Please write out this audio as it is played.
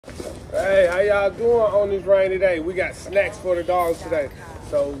Hey, how y'all doing on this rainy day? We got snacks for the dogs today.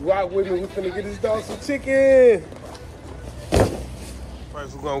 So rock with me, we finna get this dog some chicken.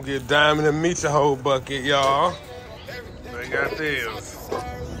 First we're gonna get Diamond and Meat a whole bucket, y'all. They got this.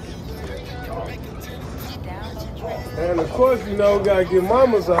 And of course, you know, we gotta give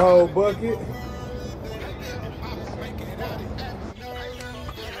Mamas a whole bucket.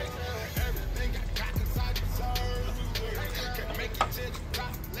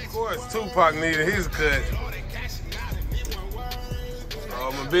 Of course, Tupac needed his cut.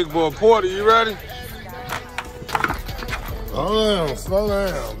 My big boy Porter, you ready? Slow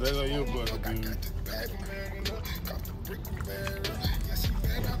down. There go your bucket, dude.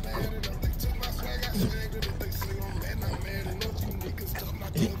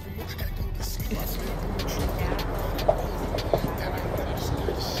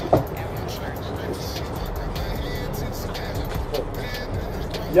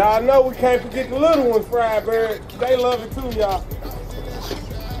 Y'all know we can't forget the little ones, Fried Bird. They love it too, y'all.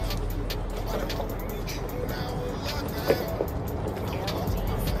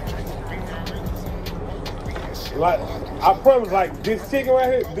 Like, I promise, like, this chicken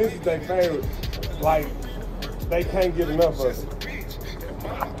right here, this is their favorite. Like, they can't get enough of it.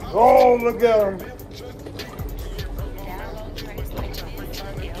 Oh, look at them.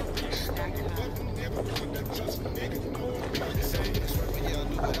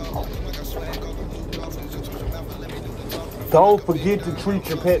 Don't forget to treat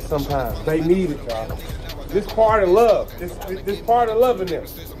your pets sometimes. They need it, y'all. This part of love. This part of loving them.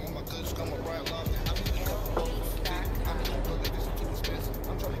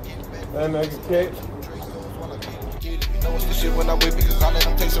 That nigga cat. You know it's the shit when I'm with because I let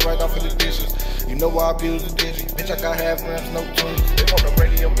them taste it right off in the dishes. You know why I abuse the digit. Bitch, I got half grams, no tunes. They want the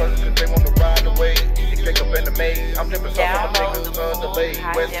radio buzzers because they want to ride away. You pick up in the maze. I'm flipping something from the niggas on the lay.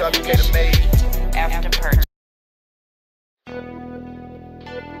 West side, you get a maze. After purchase.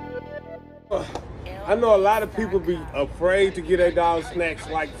 I know a lot of people be afraid to get their dog snacks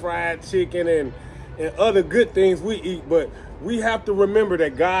like fried chicken and other good things we eat, but we have to remember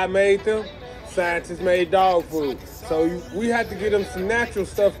that God made them. Scientists made dog food. So we have to give them some natural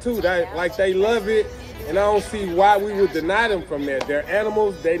stuff too. Like they love it, and I don't see why we would deny them from that. They're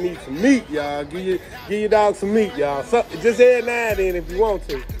animals, they need some meat, y'all. Give your dog some meat, y'all. Just every now and then if you want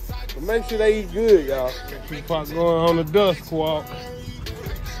to. But make sure they eat good, y'all. Tupac going on the dusk walk.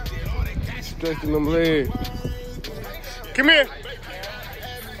 Stretching them legs. Come here.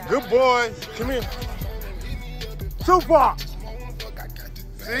 Good boy. Come here. Tupac.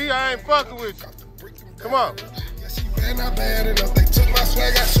 See, I ain't fucking with you. Come on. Man, not bad enough. They took my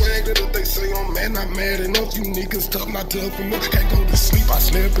swag, I swagged it up. They say, oh man, not mad enough. You niggas tough, not tough enough. Can't go to sleep, I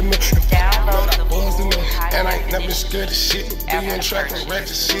slept enough. Download the buzzed Bullies enough. And I ain't never scared of shit. Being trapped and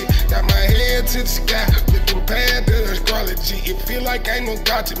ratchet shit. Got my head to the sky. Looking past the astrology. It feel like ain't no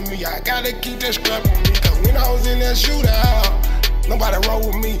God to me. I gotta keep that scrap on me. Cause when I was in that shootout, nobody roll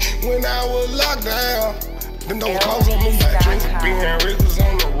with me. When I was locked down, them no clothes on me. I drink being rivers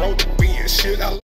on the road to being shit.